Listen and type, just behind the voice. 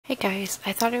Hey guys,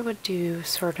 I thought I would do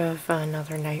sort of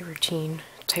another night routine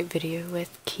type video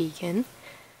with Keegan.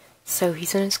 So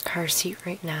he's in his car seat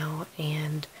right now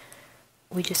and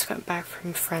we just got back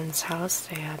from a friend's house.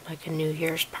 They had like a New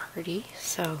Year's party,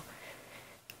 so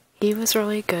he was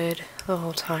really good the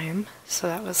whole time, so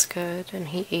that was good, and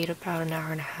he ate about an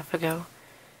hour and a half ago.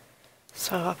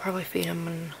 So I'll probably feed him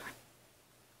in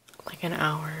like an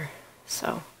hour.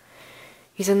 So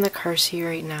he's in the car seat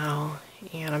right now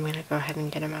and I'm gonna go ahead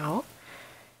and get him out.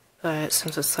 But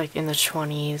since it's like in the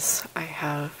 20s, I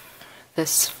have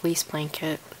this fleece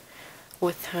blanket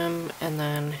with him, and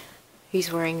then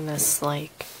he's wearing this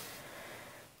like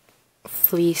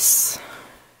fleece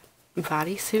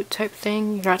bodysuit type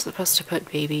thing. You're not supposed to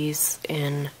put babies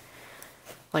in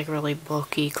like really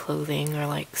bulky clothing or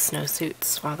like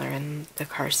snowsuits while they're in the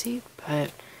car seat, but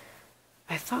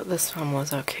I thought this one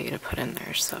was okay to put in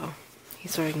there, so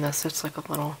he's wearing this. It's like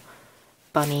a little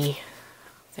bunny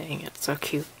thing. It's so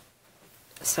cute.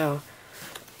 So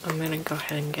I'm gonna go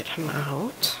ahead and get him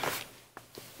out.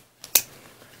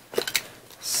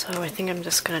 So I think I'm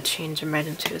just gonna change him right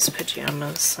into his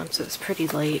pajamas since it's pretty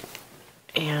late,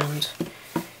 and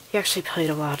he actually played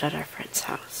a lot at our friend's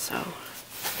house, so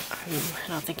I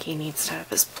don't think he needs to have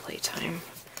his playtime.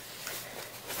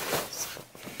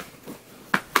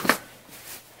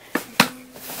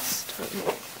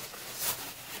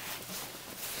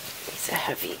 He's a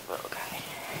heavy little guy.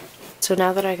 So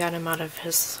now that I got him out of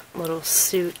his little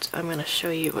suit, I'm going to show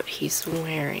you what he's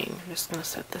wearing. I'm just going to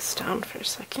set this down for a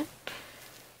second.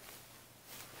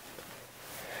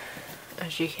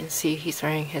 As you can see, he's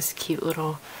wearing his cute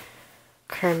little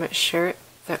Kermit shirt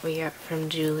that we got from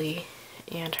Julie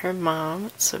and her mom.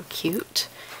 It's so cute.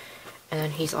 And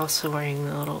then he's also wearing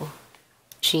the little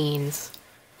jeans.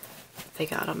 They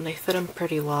got him. They fit him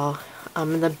pretty well.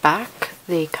 In the back,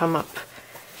 they come up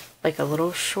like a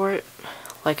little short.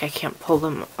 Like I can't pull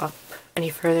them up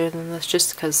any further than this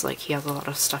just because like he has a lot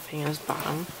of stuffing in his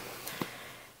bottom.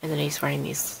 And then he's wearing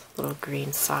these little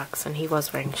green socks, and he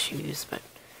was wearing shoes, but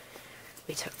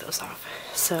we took those off.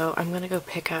 So I'm gonna go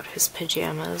pick out his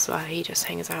pajamas while he just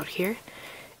hangs out here,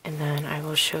 and then I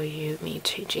will show you me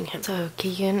changing him. So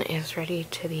Keegan is ready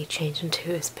to be changed into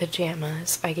his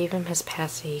pajamas. I gave him his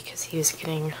passy because he was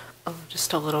getting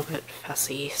just a little bit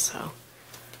fussy, so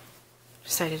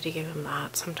decided to give him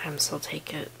that. Sometimes he'll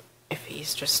take it if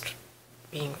he's just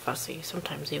being fussy.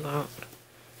 Sometimes he won't.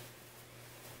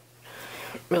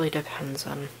 It really depends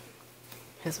on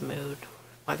his mood,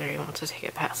 whether he wants to take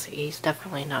a passy. He's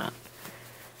definitely not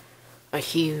a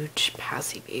huge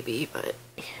passy baby, but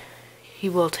he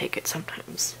will take it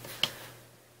sometimes.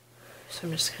 So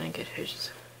I'm just gonna get his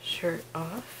shirt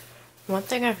off. One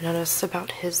thing I've noticed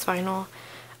about his vinyl,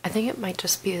 I think it might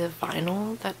just be the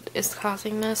vinyl that is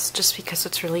causing this, just because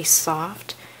it's really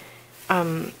soft.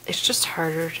 It's just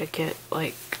harder to get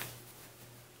like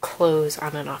clothes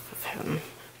on and off of him.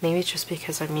 Maybe it's just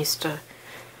because I'm used to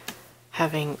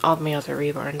having all my other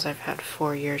reborns. I've had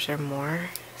 4 years or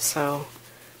more, so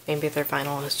maybe their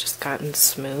vinyl has just gotten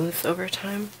smooth over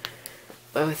time.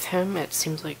 But with him, it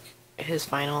seems like his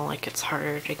vinyl, like it's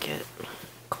harder to get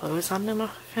clothes on and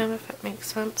off of him, if that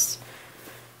makes sense.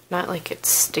 Not like it's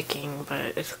sticking,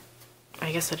 but it's,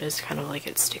 I guess it is kind of like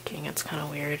it's sticking. It's kind of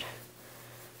weird.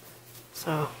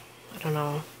 So, I don't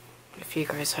know if you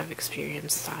guys have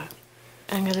experienced that.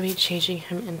 I'm going to be changing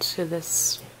him into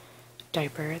this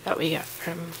diaper that we got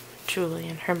from Julie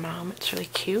and her mom. It's really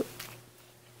cute.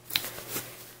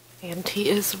 And he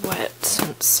is wet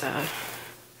since I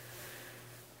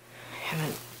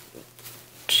haven't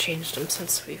changed him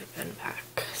since we've been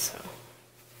back, so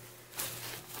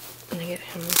I'm gonna get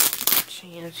him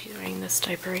changed. He's wearing this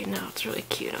diaper right now. It's really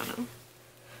cute on him.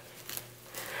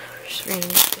 Just gonna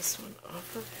get this one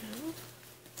off of him.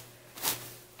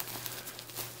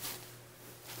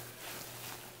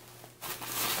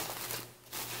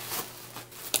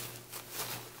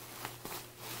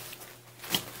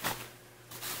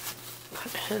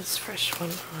 Put his fresh one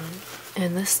on.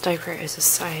 And this diaper is a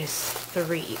size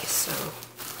 3, so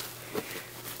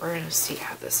we're gonna see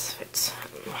how this fits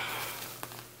him.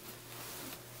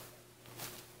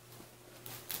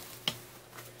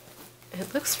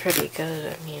 It looks pretty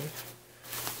good. I mean,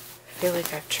 I feel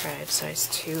like I've tried size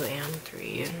 2 and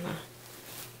 3, and the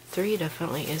 3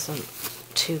 definitely isn't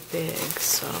too big,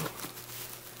 so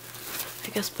I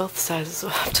guess both sizes will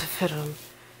have to fit him.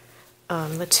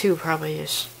 The 2 probably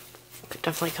is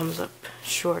definitely comes up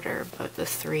shorter, but the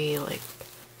 3 like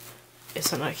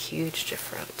isn't a huge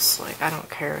difference. Like I don't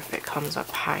care if it comes up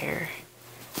higher.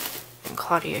 And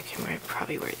Claudia can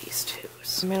probably wear these too.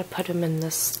 So I'm gonna put him in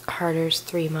this Carter's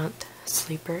 3-month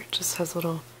sleeper. It just has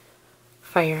little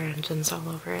fire engines all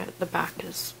over it. The back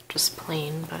is just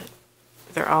plain, but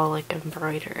they're all like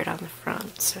embroidered on the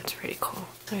front, so it's pretty cool.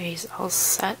 So he's all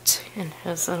set in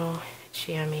his little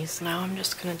jammies. Now I'm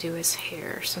just gonna do his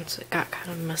hair since it got kind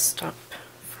of messed up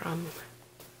from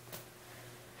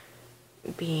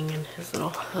being in his little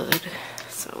hood.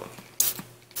 So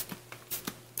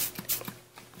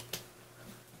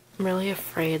I'm really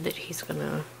afraid that he's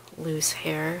gonna lose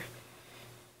hair,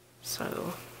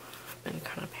 so I've been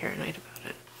kind of paranoid about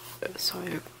it. So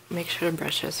I make sure to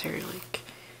brush his hair like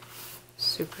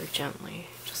super gently,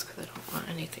 just because I don't want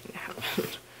anything to happen.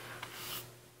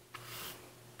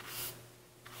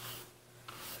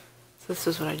 So this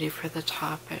is what I do for the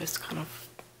top. I just kind of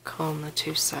comb the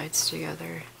two sides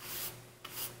together.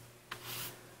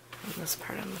 And this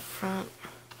part on the front.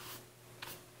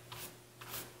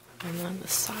 And then the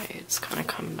sides kind of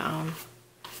come down.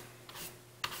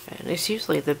 And it's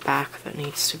usually the back that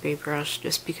needs to be brushed,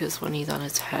 just because when he's on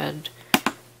his head,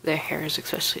 the hairs,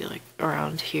 especially like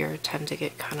around here, tend to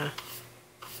get kind of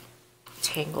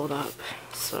tangled up.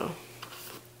 So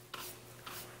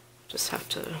just have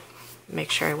to make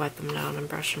sure I wipe them down and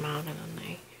brush them out, and then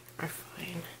they are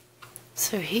fine.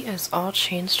 So he is all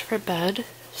changed for bed,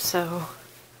 so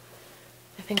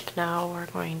I think now we're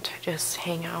going to just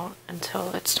hang out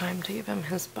until it's time to give him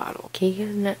his bottle.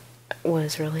 Keegan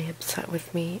was really upset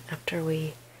with me after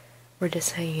we were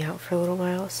just hanging out for a little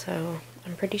while, so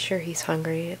I'm pretty sure he's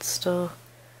hungry. It's still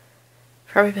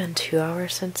probably been 2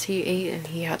 hours since he ate, and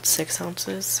he had 6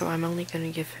 ounces, so I'm only going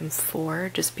to give him 4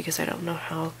 just because I don't know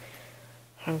how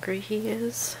hungry he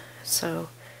is. So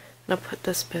I'm going to put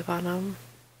this bib on him.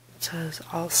 It says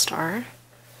All Star.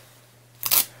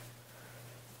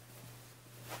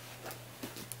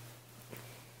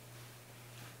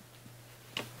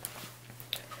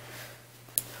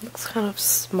 It looks kind of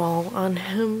small on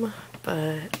him,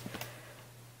 but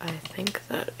I think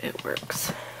that it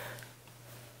works.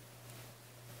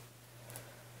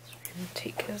 So we're going to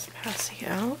take his passy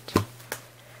out.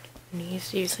 And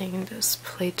he's using this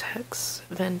Playtex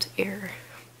vent air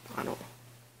bottle.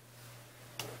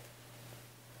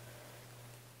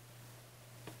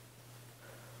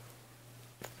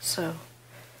 So,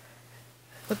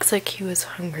 looks like he was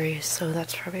hungry, so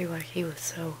that's probably why he was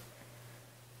so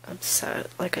upset.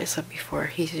 Like I said before,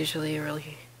 he's usually a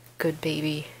really good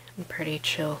baby and pretty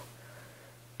chill,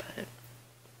 but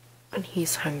when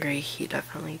he's hungry, he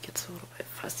definitely gets a little bit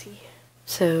fussy.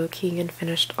 So Keegan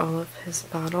finished all of his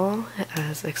bottle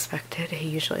as expected. He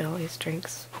usually always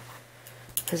drinks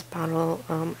his bottle.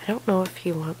 I don't know if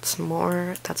he wants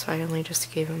more. That's why I only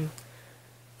just gave him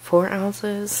 4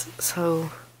 ounces.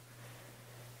 So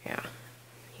yeah,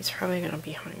 he's probably gonna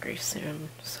be hungry soon.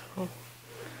 So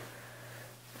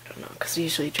I don't know, because he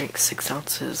usually drinks 6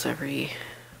 ounces every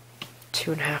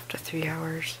 2.5 to 3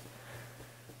 hours.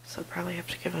 So I'll probably have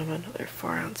to give him another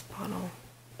 4-ounce bottle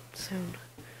soon.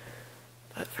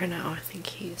 But for now, I think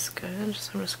he's good,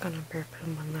 so I'm just gonna burp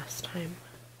him one last time.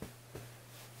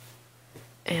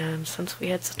 And since we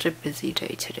had such a busy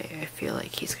day today, I feel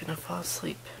like he's gonna fall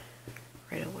asleep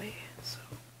right away, so.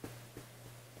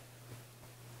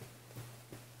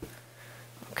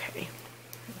 Okay,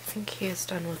 I think he is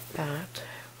done with that.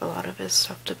 A lot of his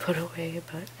stuff to put away,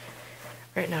 but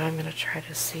right now I'm gonna try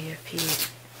to see if he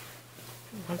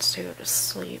wants to go to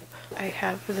sleep. I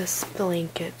have this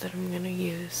blanket that I'm gonna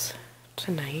use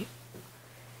tonight.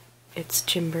 It's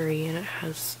Gymboree and it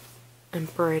has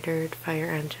embroidered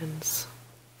fire engines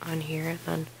on here, and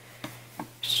then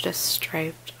it's just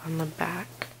striped on the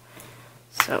back.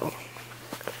 So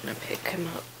I'm gonna pick him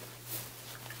up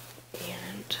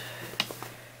and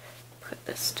put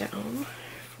this down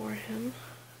for him.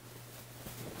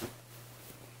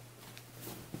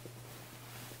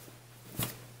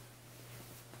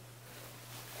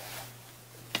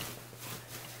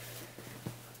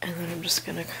 And then I'm just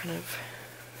gonna kind of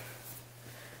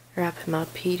wrap him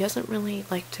up. He doesn't really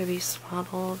like to be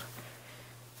swaddled.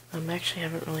 Actually, I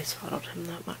haven't really swaddled him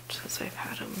that much since I've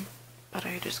had him, but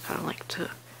I just kind of like to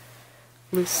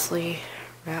loosely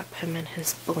wrap him in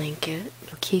his blanket.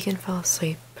 Keegan fell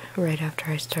asleep right after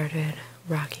I started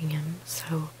rocking him,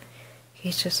 so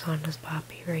he's just on his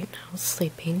boppy right now,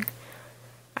 sleeping.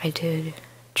 I did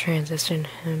transition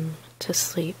him to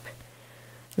sleep,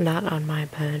 not on my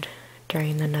bed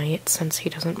during the night, since he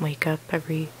doesn't wake up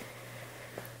every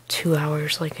 2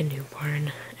 hours like a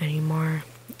newborn anymore,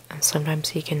 and sometimes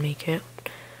he can make it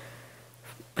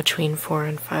between 4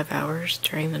 and 5 hours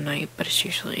during the night, but it's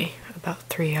usually about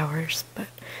 3 hours. But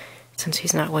since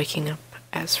he's not waking up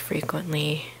as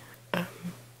frequently,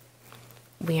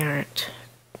 we aren't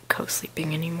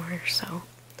co-sleeping anymore, so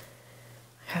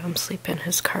I have him sleep in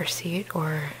his car seat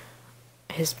or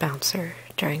his bouncer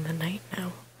during the night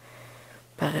now.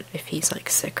 But if he's like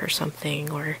sick or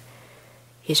something, or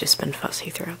he's just been fussy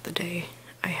throughout the day,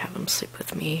 I have him sleep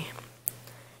with me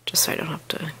just so I don't have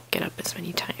to get up as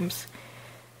many times.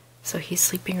 So he's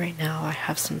sleeping right now. I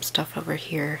have some stuff over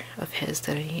here of his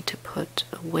that I need to put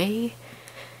away,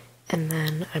 and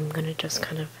then I'm gonna just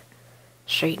kind of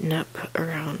straighten up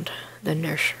around the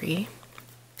nursery,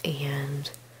 and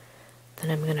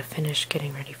then I'm gonna finish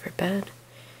getting ready for bed,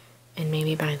 and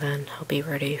maybe by then he'll be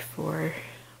ready for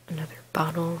another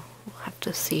bottle. We'll have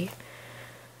to see.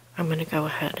 I'm gonna go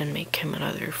ahead and make him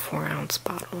another 4-ounce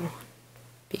bottle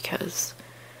because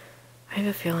I have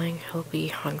a feeling he'll be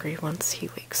hungry once he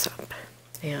wakes up,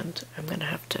 and I'm gonna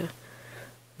have to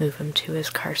move him to his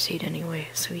car seat anyway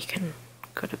so he can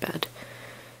go to bed.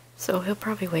 So he'll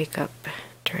probably wake up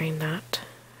during that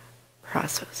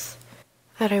process.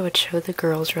 I thought I would show the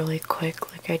girls really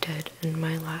quick like I did in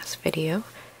my last video.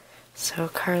 So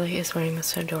Carly is wearing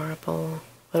this adorable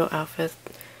little outfit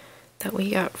that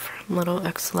we got from Little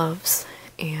X Loves,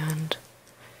 and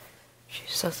she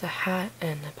just has a hat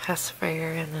and a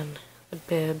pacifier and then the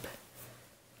bib.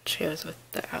 She goes with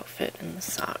the outfit and the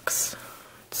socks.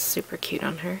 It's super cute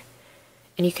on her.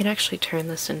 And you can actually turn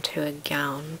this into a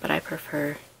gown, but I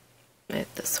prefer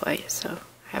it this way, so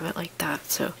I have it like that.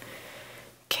 So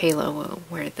Kayla will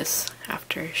wear this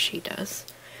after she does.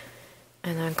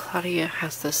 And then Claudia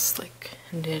has this like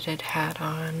knitted hat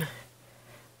on,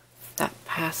 that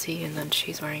passy, and then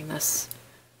she's wearing this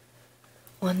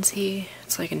onesie.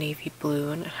 It's like a navy blue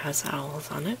and it has owls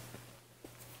on it.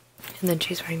 And then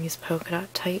she's wearing these polka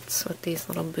dot tights with these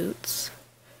little boots.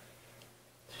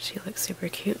 She looks super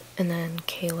cute. And then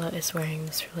Kayla is wearing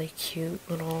this really cute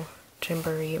little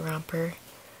gymboree romper.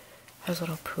 Has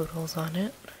little poodles on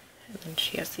it. And then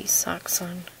she has these socks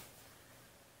on.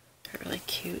 They're really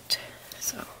cute.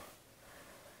 So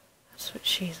that's what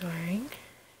she's wearing.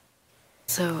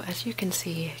 So as you can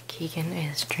see, Keegan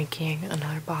is drinking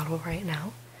another bottle right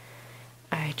now.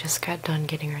 I just got done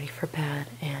getting ready for bed,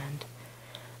 and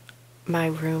my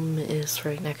room is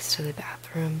right next to the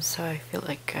bathroom, so I feel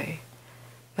like I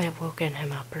might have woken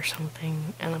him up or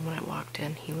something. And then when I walked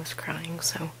in, he was crying,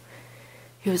 so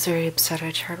he was very upset.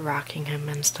 I tried rocking him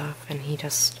and stuff, and he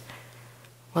just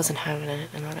wasn't having it.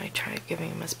 And then I tried giving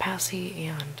him his passy,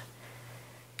 and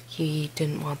he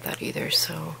didn't want that either.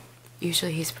 So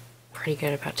usually he's pretty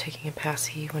good about taking a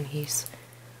passy when he's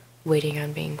waiting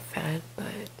on being fed,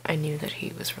 but I knew that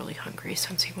he was really hungry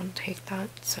since he wouldn't take that.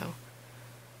 So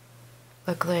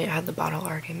luckily I had the bottle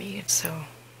already made, so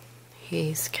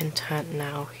he's content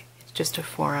now. It's just a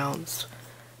 4-ounce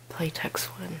Playtex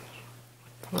one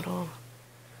with a little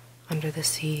under the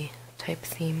sea type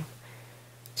theme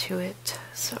to it.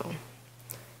 So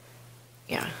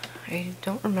yeah, I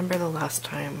don't remember the last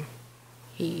time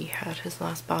he had his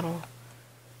last bottle.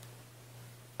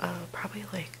 Probably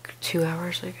like 2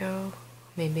 hours ago,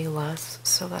 maybe less,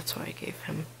 so that's why I gave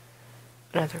him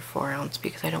another 4-ounce,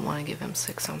 because I don't want to give him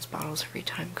 6-ounce bottles every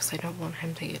time, because I don't want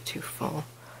him to get too full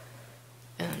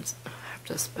and have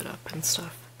to spit up and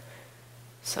stuff.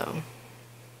 So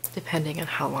depending on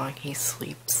how long he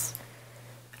sleeps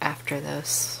after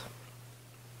this,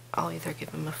 I'll either give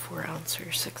him a 4-ounce or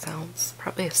 6-ounce.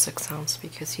 Probably a 6-ounce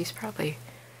because he's probably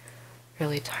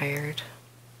really tired.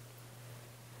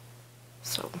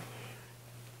 So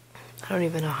I don't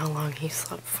even know how long he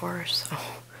slept for, so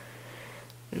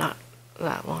not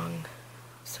that long.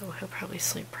 So he'll probably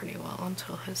sleep pretty well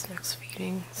until his next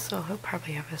feeding. So he'll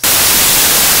probably have his...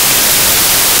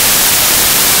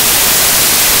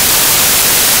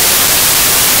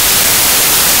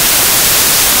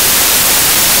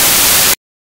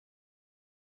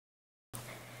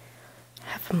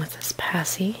 have him with his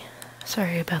passy.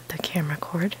 Sorry about the camera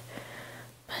cord,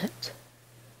 but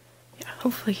yeah,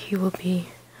 hopefully he will be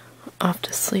off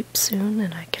to sleep soon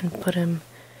and I can put him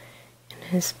in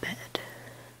his bed.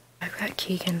 I've got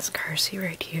Keegan's car seat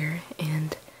right here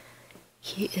and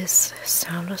he is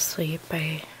sound asleep.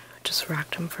 I just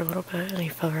rocked him for a little bit and he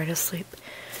fell right asleep.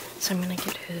 So I'm gonna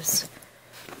get his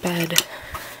bed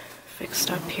fixed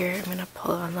up here. I'm gonna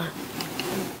pull on the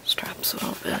straps a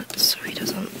little bit so he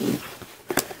doesn't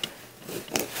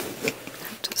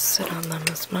have to sit on them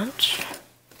as much.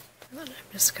 And then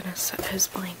I'm just gonna set his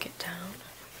blanket down.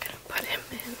 I'm gonna put him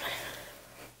in.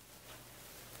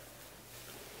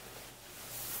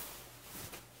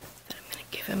 Then I'm gonna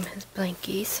give him his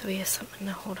blankie so he has something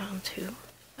to hold on to.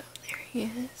 Oh, there he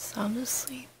is, sound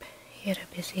asleep. He had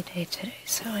a busy day today,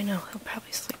 so I know he'll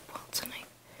probably sleep well tonight.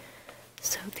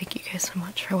 So thank you guys so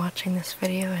much for watching this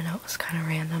video. I know it was kind of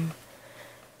random,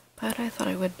 but I thought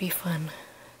it would be fun.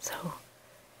 So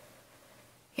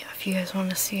yeah, if if you guys want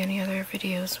to see any other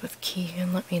videos with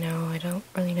Keegan, let me know. I don't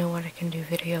really know what I can do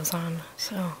videos on,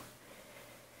 so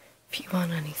if you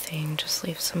want anything, just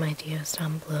leave some ideas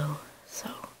down below. So,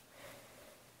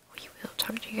 we will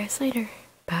talk to you guys later.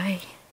 Bye.